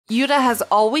Yura has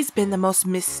always been the most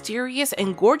mysterious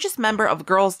and gorgeous member of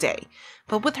Girls' Day,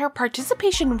 but with her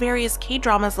participation in various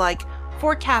K-dramas like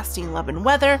Forecasting Love and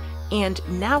Weather and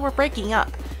Now We're Breaking Up,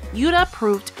 Yura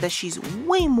proved that she's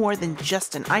way more than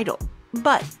just an idol.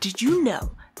 But did you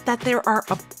know that there are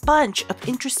a bunch of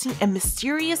interesting and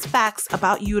mysterious facts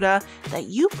about Yura that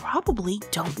you probably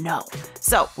don't know?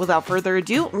 So without further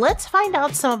ado, let's find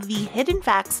out some of the hidden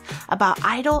facts about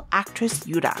idol actress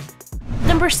Yura.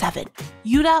 Number 7.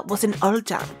 Yura was an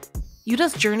Ultang.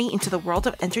 Yura's journey into the world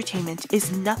of entertainment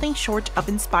is nothing short of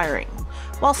inspiring.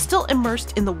 While still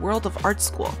immersed in the world of art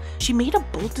school, she made a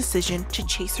bold decision to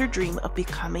chase her dream of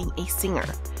becoming a singer.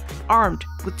 Armed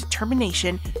with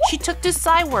determination, she took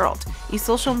to World, a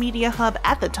social media hub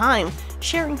at the time,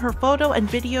 sharing her photo and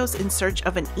videos in search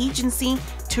of an agency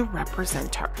to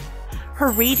represent her. Her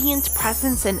radiant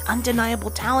presence and undeniable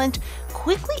talent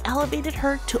quickly elevated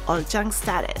her to Ultang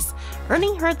status,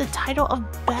 earning her the title of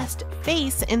Best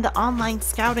Face in the online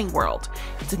scouting world.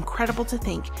 It's incredible to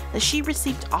think that she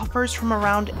received offers from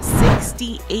around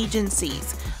 60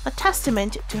 agencies, a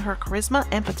testament to her charisma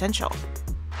and potential.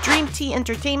 Dream Tea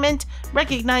Entertainment,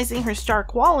 recognizing her star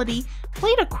quality,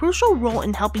 played a crucial role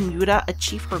in helping Yura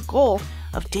achieve her goal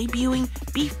of debuting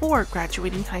before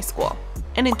graduating high school.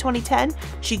 And in 2010,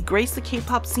 she graced the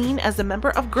K-pop scene as a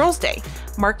member of Girls' Day,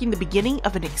 marking the beginning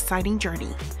of an exciting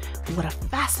journey. What a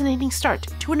fascinating start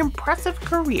to an impressive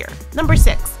career. Number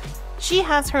 6. She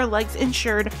has her legs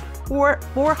insured for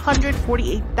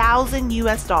 $448,000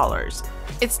 US.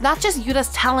 It's not just Yura's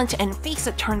talent and face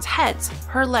that turns heads.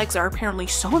 Her legs are apparently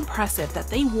so impressive that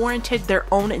they warranted their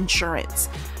own insurance.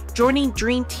 Joining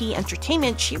Dream Tea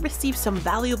Entertainment, she received some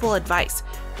valuable advice.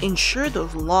 Insure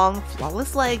those long,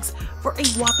 flawless legs for a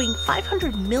whopping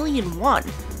 500 million won,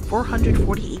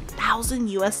 $448,000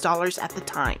 US at the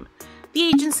time. The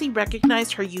agency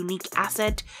recognized her unique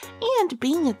asset, and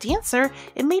being a dancer,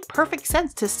 it made perfect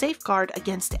sense to safeguard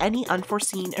against any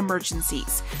unforeseen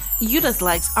emergencies. Yura's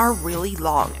legs are really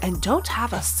long and don't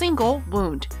have a single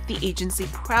wound, the agency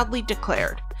proudly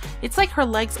declared. It's like her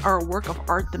legs are a work of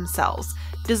art themselves,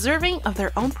 deserving of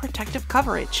their own protective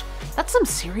coverage. That's some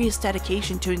serious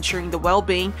dedication to ensuring the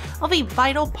well-being of a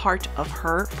vital part of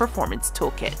her performance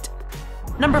toolkit.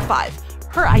 Number 5.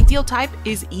 Her ideal type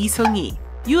is Lee Seung-gi.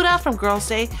 Yura from Girls'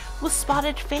 Day was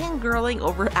spotted fangirling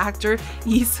over actor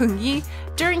Lee Seung-gi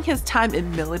during his time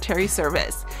in military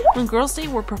service. When Girls' Day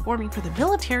were performing for the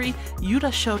military,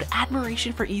 Yura showed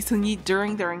admiration for Lee Seung-gi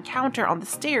during their encounter on the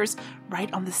stairs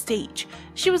right on the stage.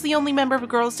 She was the only member of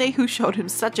Girls' Day who showed him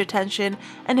such attention,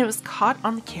 and it was caught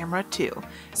on the camera too.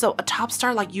 So a top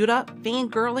star like Yura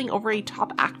fangirling over a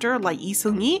top actor like Lee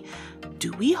Seung-gi?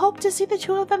 Do we hope to see the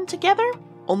two of them together?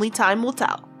 Only time will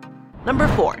tell. Number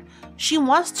 4. She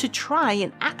wants to try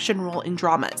an action role in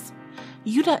dramas.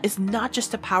 Yura is not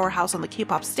just a powerhouse on the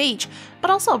K-pop stage,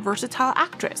 but also a versatile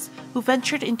actress who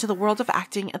ventured into the world of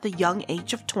acting at the young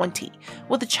age of 20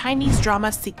 with the Chinese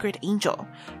drama Secret Angel.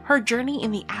 Her journey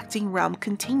in the acting realm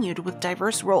continued with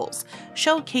diverse roles,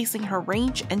 showcasing her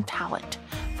range and talent.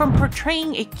 From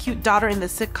portraying a cute daughter in the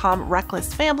sitcom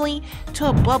Reckless Family to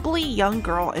a bubbly young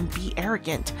girl in Be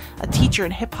Arrogant, a teacher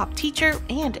and hip-hop teacher,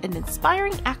 and an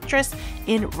inspiring actress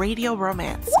in Radio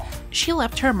Romance, she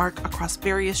left her mark across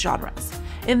various genres.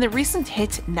 In the recent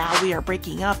hit Now We Are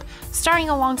Breaking Up, starring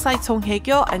alongside Song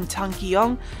Hye-kyo and Jang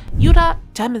Ki-young, Yura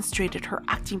demonstrated her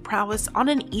acting prowess on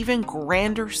an even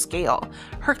grander scale.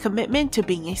 Her commitment to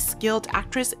being a skilled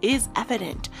actress is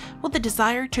evident, with a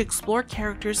desire to explore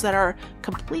characters that are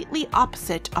completely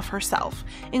opposite of herself,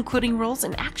 including roles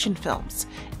in action films.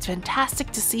 It's fantastic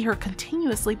to see her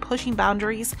continuously pushing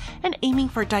boundaries and aiming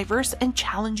for diverse and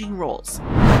challenging roles.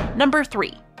 Number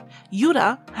 3.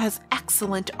 Yura has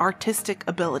excellent artistic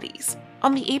abilities.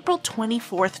 On the April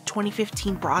 24,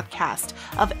 2015 broadcast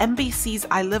of MBC's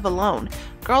I Live Alone,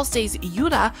 Girls' Day's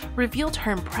Yura revealed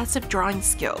her impressive drawing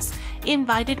skills.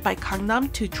 Invited by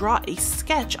Gangnam to draw a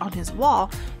sketch on his wall,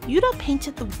 Yura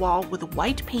painted the wall with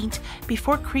white paint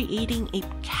before creating a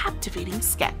captivating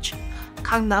sketch.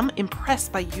 Gangnam,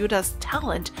 impressed by Yura's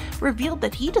talent, revealed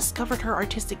that he discovered her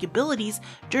artistic abilities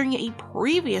during a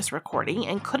previous recording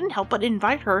and couldn't help but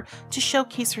invite her to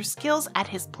showcase her skills at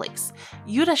his place.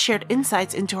 Yura shared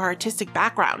insights into her artistic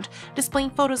background, displaying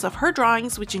photos of her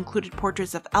drawings, which included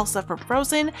portraits of Elsa from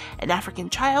Frozen, an African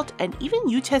child, and even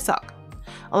Yoo Tae-seok.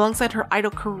 Alongside her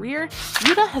idol career,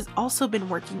 Yura has also been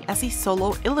working as a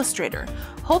solo illustrator,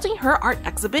 holding her art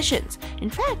exhibitions. In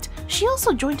fact, she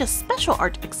also joined a special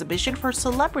art exhibition for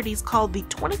celebrities called the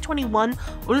 2021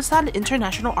 Ulsan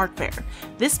International Art Fair.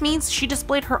 This means she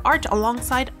displayed her art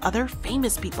alongside other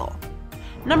famous people.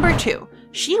 Number 2.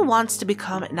 She wants to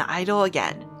become an idol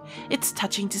again. It's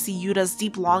touching to see Yura's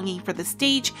deep longing for the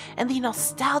stage and the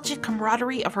nostalgic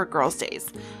camaraderie of her Girls'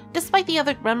 Days. Despite the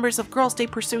other members of Girls' Day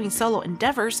pursuing solo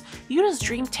endeavors, Yura's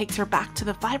dream takes her back to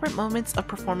the vibrant moments of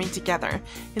performing together.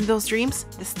 In those dreams,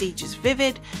 the stage is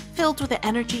vivid, filled with the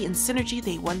energy and synergy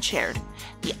they once shared.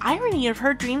 The irony of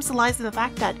her dreams lies in the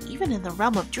fact that even in the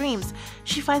realm of dreams,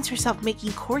 she finds herself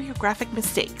making choreographic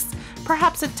mistakes,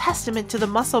 perhaps a testament to the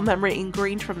muscle memory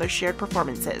ingrained from their shared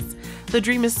performances. The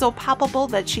dream is so palpable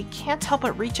that she can't help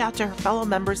but reach out to her fellow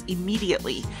members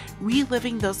immediately,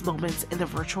 reliving those moments in the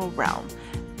virtual realm.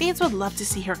 Fans would love to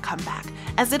see her come back,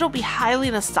 as it'll be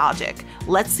highly nostalgic.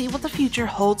 Let's see what the future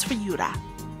holds for Yura.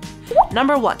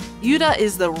 Number 1. Yura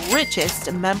is the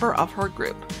richest member of her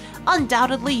group.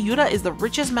 Undoubtedly, Yura is the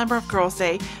richest member of Girls'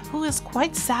 Day, who is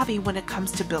quite savvy when it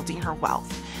comes to building her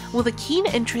wealth. With a keen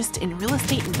interest in real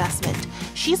estate investment,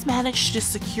 she's managed to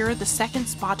secure the second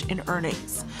spot in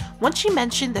earnings. Once she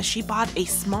mentioned that she bought a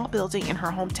small building in her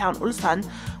hometown Ulsan,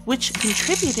 which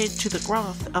contributed to the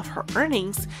growth of her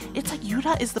earnings, it's like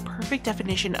Yura is the perfect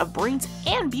definition of brains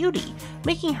and beauty,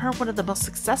 making her one of the most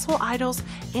successful idols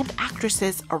and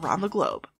actresses around the globe.